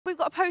we've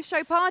got a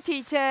post-show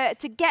party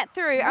to get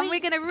through, and we're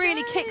going to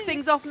really kick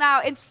things off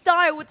now in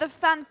style with the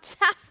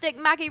fantastic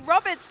Maggie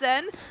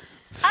Robertson.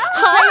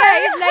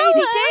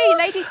 Hi,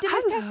 Lady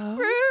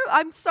Dimitrescu.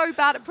 I'm so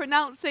bad at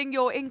pronouncing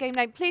your in-game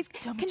name. Please,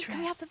 can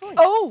we have the voice?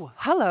 Oh,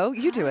 hello.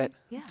 You do it.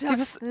 Yeah.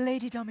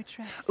 Lady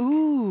Dimitrescu.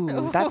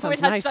 Ooh, that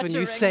sounds nice when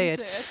you say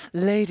it.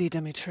 Lady Oh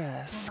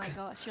Dimitrescu. my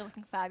gosh, you're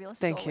looking fabulous.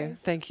 Thank you.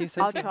 Thank you.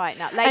 I'll try it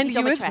now. Lady and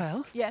Dimitrescu. you as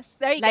well. Yes,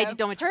 there you Lady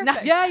go. Dimitrescu.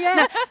 Perfect.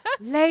 Yeah.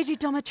 Lady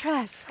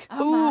Dimitrescu.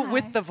 Oh Ooh, my.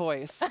 with the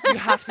voice. You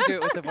have to do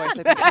it with the voice.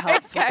 I think it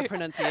helps with the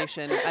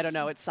pronunciation. I don't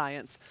know. It's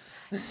science.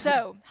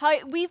 So,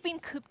 we've been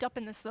cooped up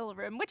in this little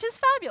room, which is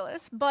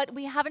fabulous, but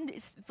we haven't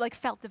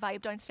felt the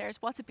vibe downstairs.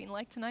 What's it been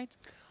like tonight?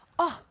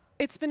 Oh,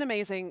 it's been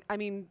amazing. I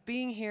mean,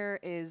 being here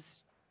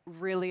is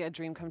really a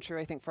dream come true,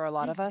 I think, for a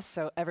lot of us.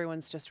 So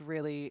everyone's just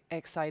really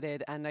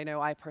excited. And I know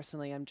I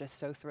personally am just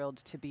so thrilled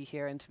to be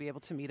here and to be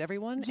able to meet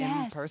everyone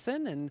in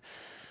person. And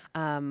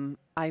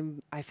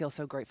I feel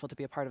so grateful to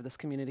be a part of this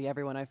community.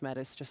 Everyone I've met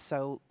is just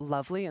so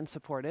lovely and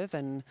supportive,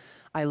 and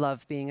I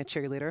love being a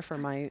cheerleader for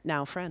my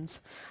now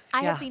friends.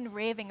 I have been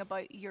raving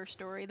about your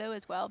story though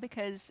as well,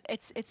 because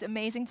it's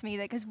amazing to me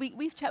that because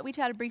we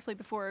chatted briefly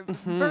before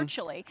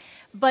virtually,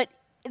 but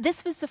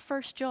this was the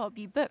first job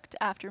you booked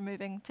after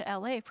moving to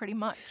LA, pretty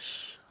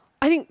much.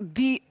 I think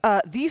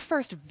the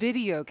first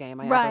video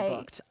game I ever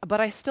booked, but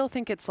I still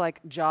think it's like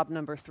job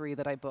number 3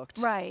 that I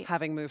booked,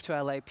 having moved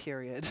to LA,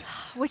 period.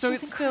 Which so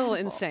is it's still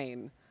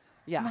insane.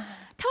 Yeah.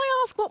 Can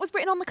I ask what was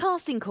written on the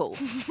casting call?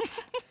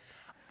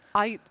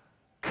 I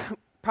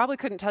probably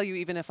couldn't tell you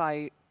even if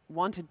I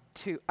wanted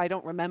to. I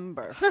don't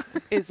remember,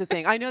 is the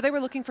thing. I know they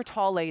were looking for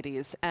tall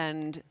ladies,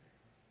 and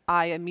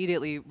I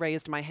immediately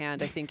raised my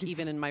hand. I think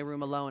even in my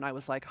room alone, I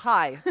was like,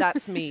 hi,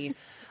 that's me.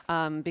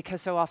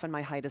 Because so often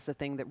my height is the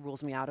thing that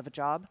rules me out of a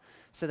job.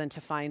 So then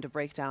to find a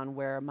breakdown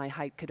where my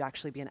height could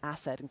actually be an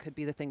asset and could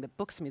be the thing that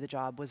books me the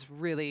job was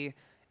really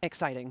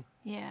exciting.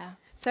 Yeah.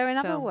 So in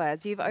other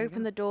words, you've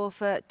opened the door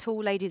for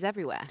tall ladies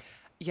everywhere.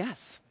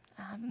 Yes.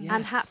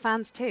 And hat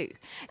fans too.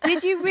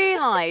 Did you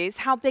realise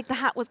how big the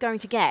hat was going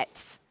to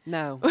get?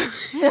 No.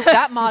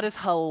 That mod is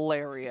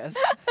hilarious.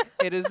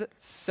 It is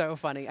so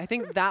funny. I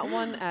think that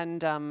one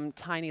and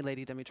Tiny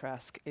Lady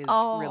Dimitrescu is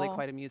really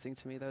quite amusing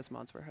to me. Those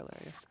mods were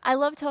hilarious. I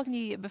love talking to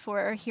you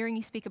before, or hearing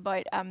you speak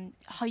about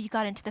how you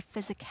got into the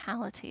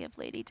physicality of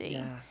Lady D.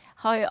 Yeah.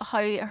 How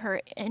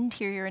her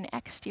interior and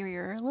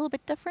exterior are a little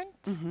bit different.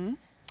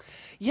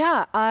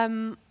 Yeah.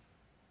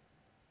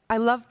 I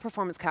love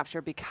performance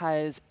capture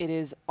because it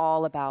is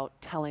all about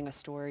telling a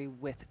story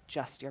with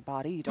just your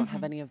body. You don't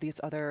have any of these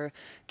other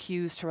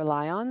cues to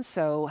rely on.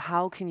 So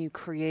how can you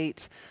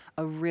create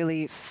a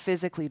really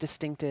physically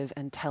distinctive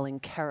and telling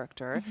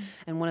character?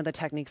 And one of the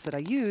techniques that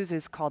I use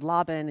is called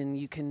Laban, and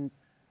you can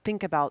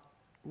think about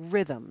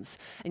rhythms,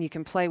 and you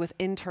can play with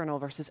internal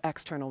versus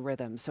external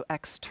rhythms. So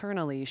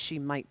externally, she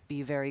might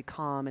be very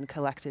calm and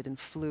collected and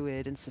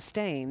fluid and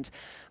sustained,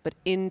 but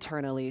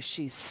internally,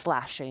 she's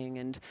slashing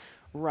and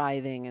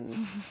writhing, and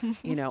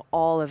you know,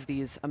 all of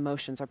these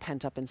emotions are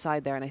pent up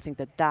inside there. And I think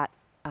that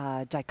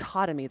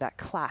dichotomy, that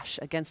clash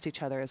against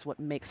each other, is what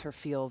makes her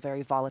feel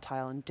very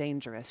volatile and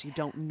dangerous. You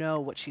don't know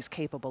what she's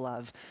capable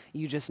of.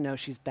 You just know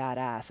she's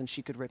badass and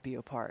she could rip you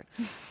apart.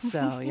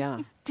 So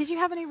yeah. Did you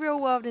have any real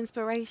world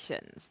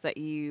inspirations that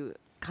you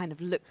kind of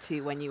looked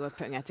to when you were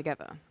putting her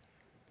together?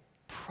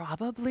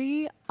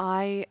 Probably.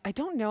 I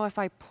don't know if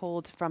I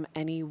pulled from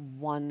any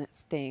one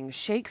thing.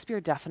 Shakespeare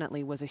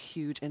definitely was a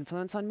huge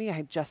influence on me. I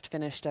had just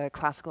finished a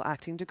classical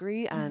acting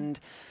degree,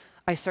 and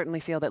I certainly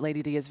feel that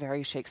Lady D is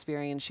very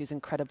Shakespearean. She's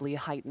incredibly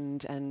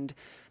heightened, and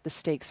the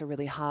stakes are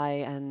really high,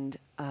 and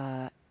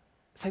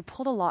so I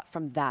pulled a lot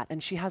from that.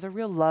 And she has a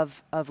real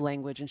love of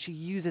language, and she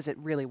uses it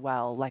really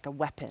well, like a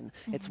weapon.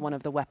 It's one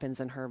of the weapons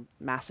in her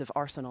massive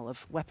arsenal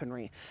of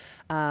weaponry.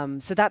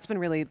 So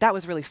that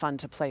was really fun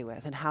to play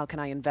with. And how can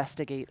I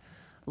investigate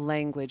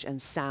language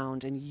and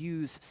sound and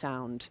use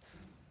sound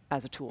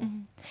as a tool?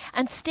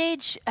 And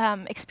stage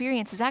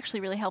experience is actually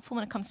really helpful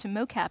when it comes to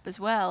mocap as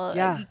well.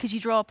 Yeah. Because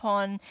you draw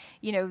upon,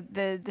 you know,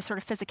 the sort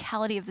of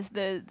physicality of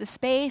the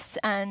space,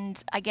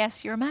 and I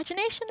guess your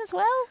imagination as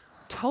well.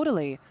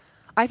 Totally.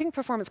 I think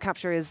performance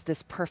capture is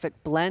this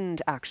perfect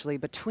blend, actually,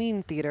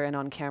 between theater and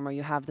on camera.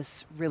 You have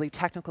this really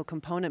technical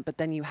component, but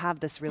then you have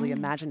this really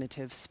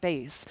imaginative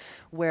space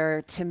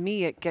where, to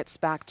me, it gets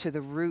back to the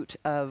root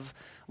of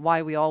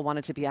why we all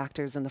wanted to be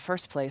actors in the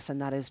first place,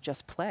 and that is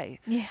just play.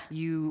 Yeah.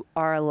 You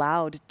are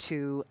allowed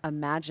to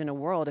imagine a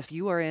world. If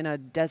you are in a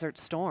desert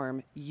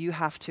storm, you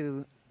have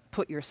to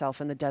put yourself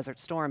in the desert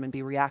storm and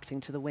be reacting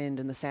to the wind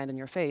and the sand in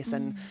your face.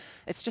 And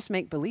it's just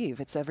make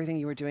believe. It's everything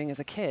you were doing as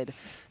a kid.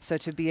 So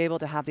to be able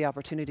to have the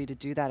opportunity to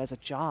do that as a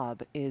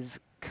job is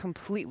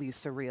completely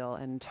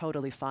surreal and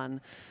totally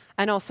fun.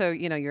 And also,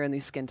 you know, you're in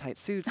these skin tight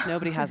suits.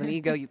 Nobody has an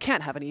ego. You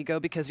can't have an ego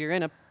because you're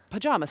in a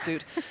pajama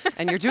suit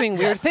and you're doing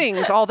weird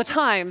things all the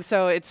time.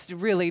 So it's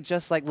really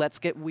just like, let's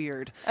get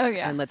weird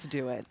and let's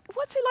do it.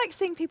 What's it like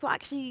seeing people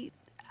actually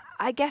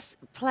I guess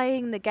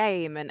playing the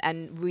game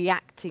and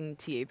reacting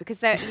to you,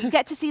 because you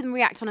get to see them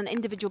react on an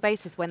individual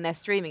basis when they're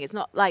streaming. It's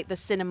not like the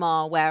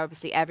cinema where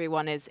obviously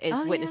everyone is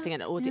witnessing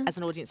an as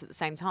an audience at the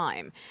same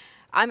time.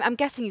 I'm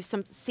guessing you've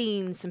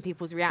seen some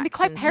people's reactions. Be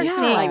quite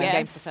personal, playing I the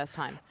game guess. for the first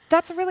time.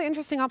 That's a really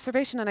interesting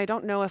observation, and I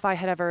don't know if I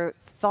had ever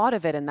thought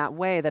of it in that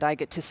way, that I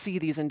get to see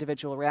these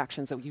individual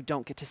reactions that you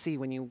don't get to see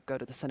when you go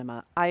to the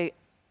cinema. I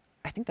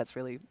think that's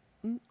really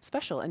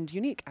special and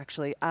unique,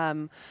 actually.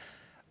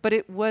 But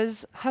it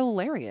was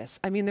hilarious.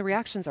 I mean, the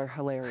reactions are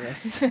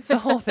hilarious. The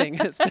whole thing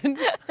has been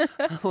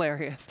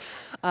hilarious.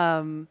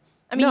 I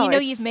mean, you know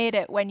you've made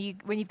it when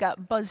you've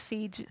got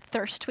BuzzFeed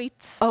thirst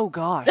tweets. Oh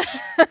gosh.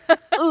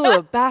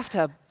 Ooh,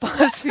 BAFTA,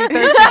 BuzzFeed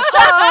thirst.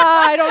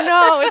 I don't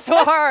know. It's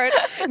so hard.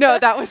 No,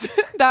 that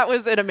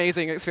was an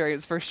amazing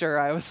experience for sure.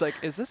 I was like,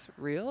 is this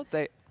real?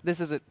 This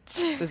is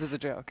a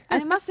joke.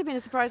 And it must have been a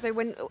surprise though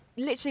when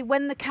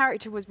the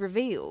character was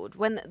revealed,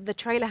 when the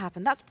trailer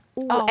happened. That's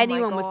all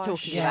anyone was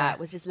talking about,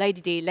 was just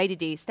Lady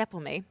D, step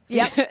on me.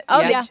 Yep.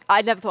 Oh yeah.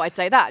 I never thought I'd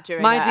say that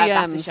during my a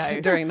BAFTA DMs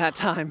show. during that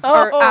time,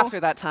 or after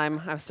that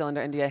time. I was still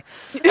under NDA.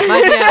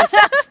 My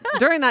DMs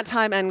during that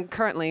time and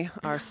currently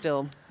are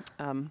still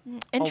a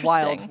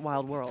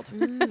wild world.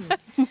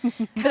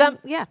 But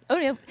yeah. Oh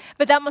no.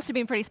 But that must have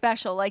been pretty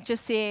special, like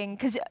just seeing,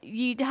 because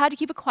you had to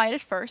keep it quiet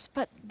at first,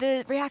 but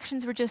the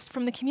reactions were just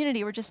from the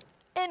community were just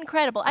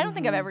incredible. I don't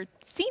think I've ever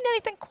seen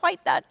anything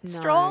quite that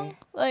strong.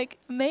 Like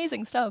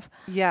amazing stuff.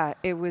 Yeah,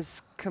 it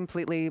was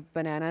completely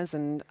bananas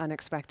and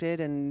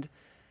unexpected, and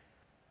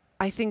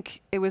I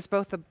think it was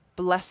both a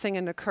blessing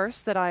and a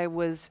curse that I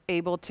was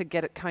able to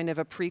get a kind of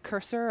a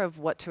precursor of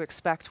what to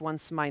expect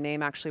once my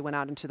name actually went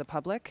out into the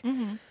public.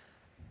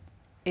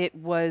 It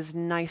was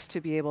nice to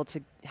be able to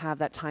have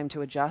that time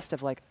to adjust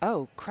of like,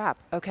 oh crap,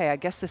 okay, I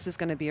guess this is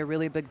going to be a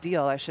really big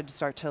deal. I should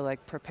start to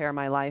like prepare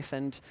my life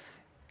and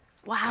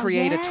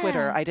create a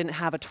Twitter. I didn't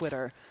have a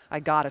Twitter.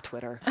 I got a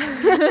Twitter.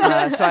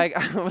 So I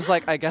was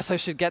like, I guess I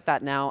should get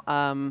that now.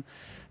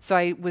 So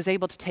I was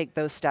able to take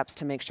those steps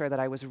to make sure that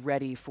I was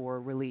ready for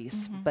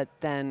release. But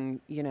then,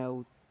 you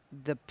know,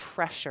 the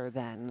pressure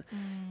then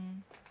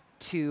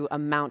to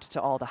amount to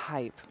all the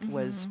hype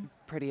was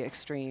pretty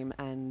extreme,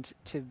 and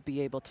to be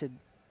able to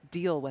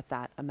deal with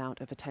that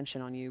amount of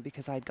attention on you,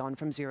 because I'd gone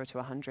from 0 to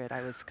 100.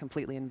 I was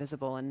completely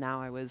invisible, and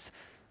now I was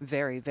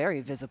very, very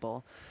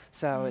visible.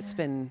 So it's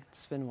been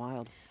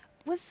wild.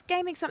 Was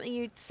gaming something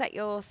you'd set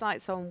your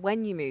sights on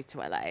when you moved to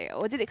LA,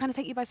 or did it kind of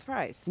take you by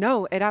surprise?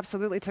 No, it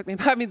absolutely took me.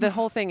 I mean, the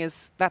whole thing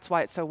is, that's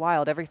why it's so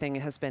wild. Everything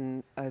has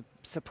been a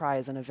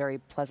surprise, and a very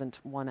pleasant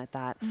one at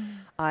that.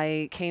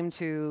 I came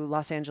to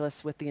Los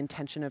Angeles with the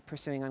intention of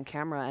pursuing on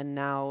camera, and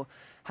now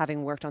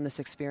having worked on this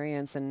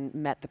experience and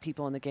met the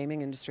people in the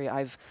gaming industry,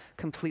 I've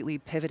completely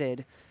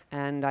pivoted,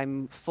 and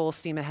I'm full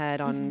steam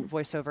ahead on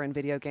voiceover and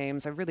video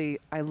games.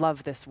 I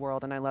love this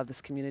world, and I love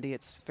this community.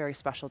 It's very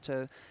special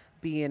to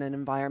be in an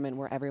environment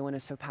where everyone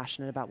is so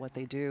passionate about what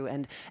they do,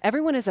 and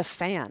everyone is a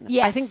fan.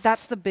 Yes. I think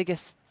that's the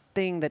biggest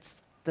thing that's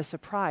the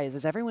surprise,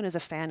 is everyone is a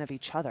fan of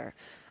each other,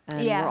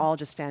 and we're all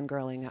just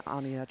fangirling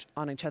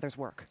on each other's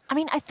work. I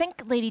mean, I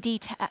think Lady D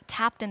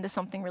tapped into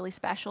something really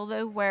special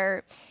though,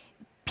 where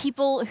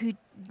people who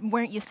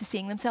weren't used to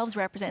seeing themselves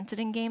represented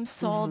in games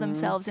saw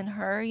themselves in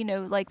her, you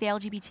know, like the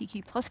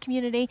LGBTQ plus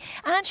community,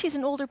 and she's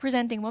an older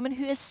presenting woman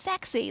who is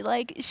sexy.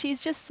 Like, she's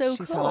just so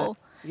She's cool. hot.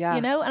 Yeah.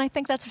 You know, and I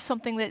think that's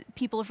something that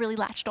people have really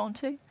latched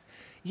onto.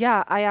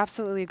 Yeah, I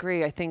absolutely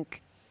agree. I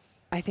think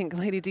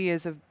Lady D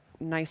is a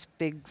nice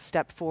big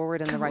step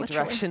forward in the right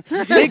direction.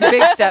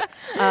 big step.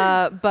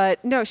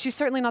 But no, she's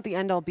certainly not the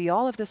end all be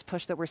all of this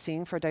push that we're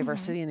seeing for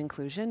diversity and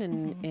inclusion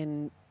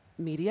in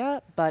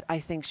media. But I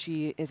think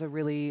she is a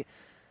really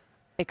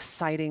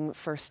exciting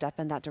first step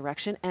in that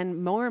direction.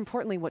 And more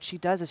importantly, what she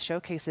does is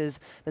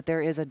showcases that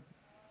there is a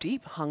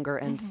deep hunger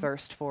and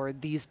thirst for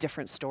these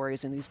different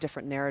stories and these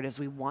different narratives.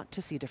 We want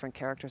to see different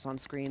characters on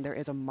screen. There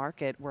is a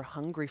market. We're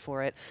hungry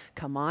for it.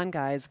 Come on,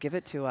 guys, give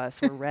it to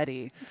us. We're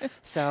ready.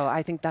 So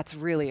I think that's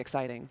really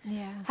exciting.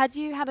 Yeah. Had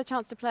you had a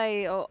chance to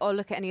play or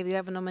look at any of the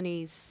other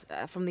nominees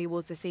from the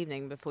awards this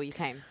evening before you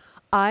came?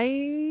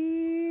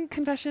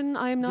 Confession,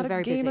 I am not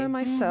a gamer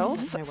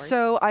myself, No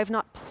so I've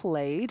not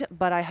played,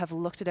 but I have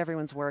looked at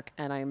everyone's work,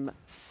 and I'm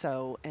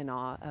so in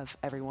awe of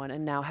everyone.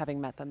 And now,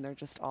 having met them, they're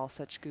just all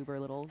such goober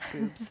little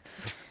goobs.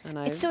 And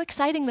It's so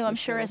exciting, though, I'm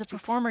sure, as a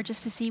performer,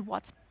 just to see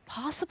what's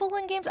possible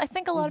in games. I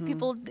think a lot of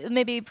people,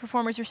 maybe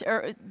performers,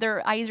 or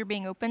their eyes are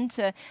being opened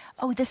to,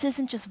 oh, this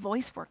isn't just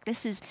voice work.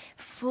 This is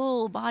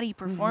full body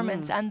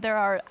performance, and there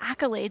are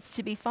accolades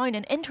to be found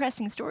and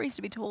interesting stories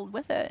to be told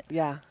with it.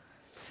 Yeah.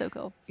 So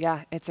cool.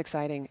 Yeah, it's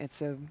exciting. It's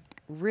a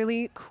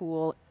really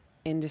cool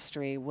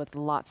industry with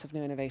lots of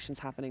new innovations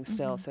happening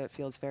still. So it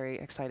feels very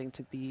exciting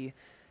to be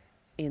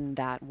in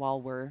that while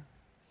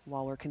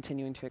we're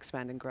continuing to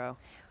expand and grow.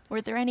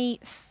 Were there any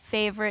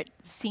favorite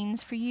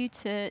scenes for you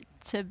to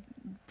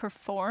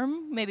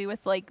perform, maybe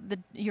with like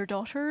your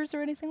daughters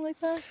or anything like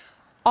that?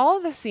 All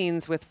of the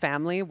scenes with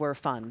family were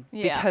fun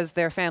because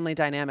their family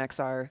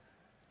dynamics are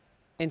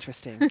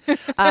interesting.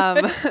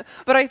 But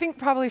I think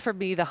probably for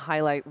me the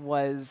highlight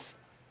was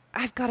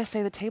I've got to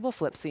say the table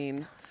flip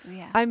scene.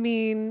 Yeah. I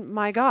mean,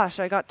 my gosh,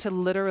 I got to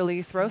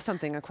literally throw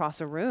something across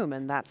a room,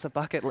 and that's a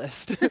bucket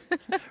list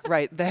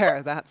right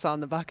there. That's on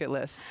the bucket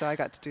list. So I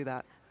got to do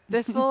that.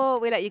 Before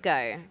we let you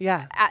go,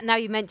 Yeah. now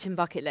you mentioned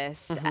bucket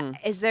list.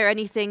 Is there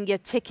anything you're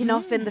ticking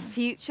off in the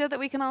future that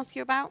we can ask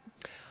you about?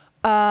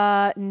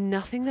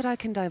 Nothing that I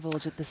can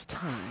divulge at this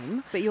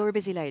time. But you're a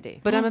busy lady.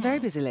 But I'm a very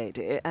busy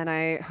lady, and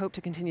I hope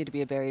to continue to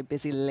be a very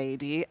busy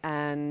lady.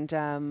 And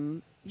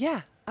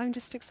yeah, I'm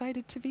just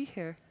excited to be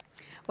here.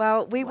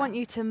 Well, we want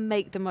you to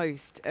make the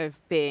most of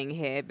being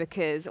here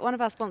because one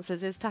of our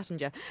sponsors is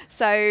Tattinger.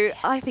 So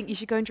I think you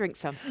should go and drink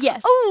some.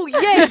 Yes. Oh,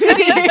 yay,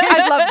 goody.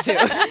 I'd love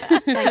to.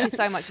 Thank you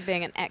so much for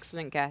being an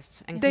excellent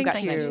guest. And Thank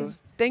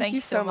congratulations. you. Thank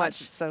you so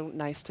much. It's so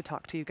nice to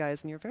talk to you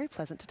guys, and you're very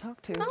pleasant to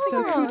talk to.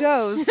 So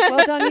kudos.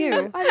 Well done,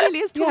 you. I'm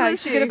really as tall Yeah, you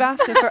as should you. get a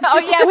BAFTA for. Oh,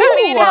 yeah, we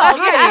mean it.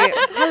 Hi.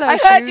 Hello, I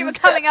heard you were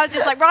shoes. coming. I was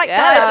just like, right,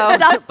 Yeah, guys,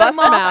 that's bust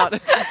the them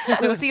mark.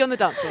 out. We'll see you on the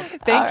dance floor.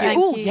 Thank you. Thank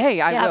Ooh, you.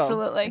 yay, I Yeah, will.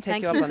 absolutely. Take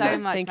Thank you you up on so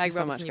that. much, Thank you Maggie so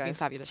Robertson. much, You've been guys.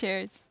 fabulous.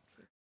 Cheers.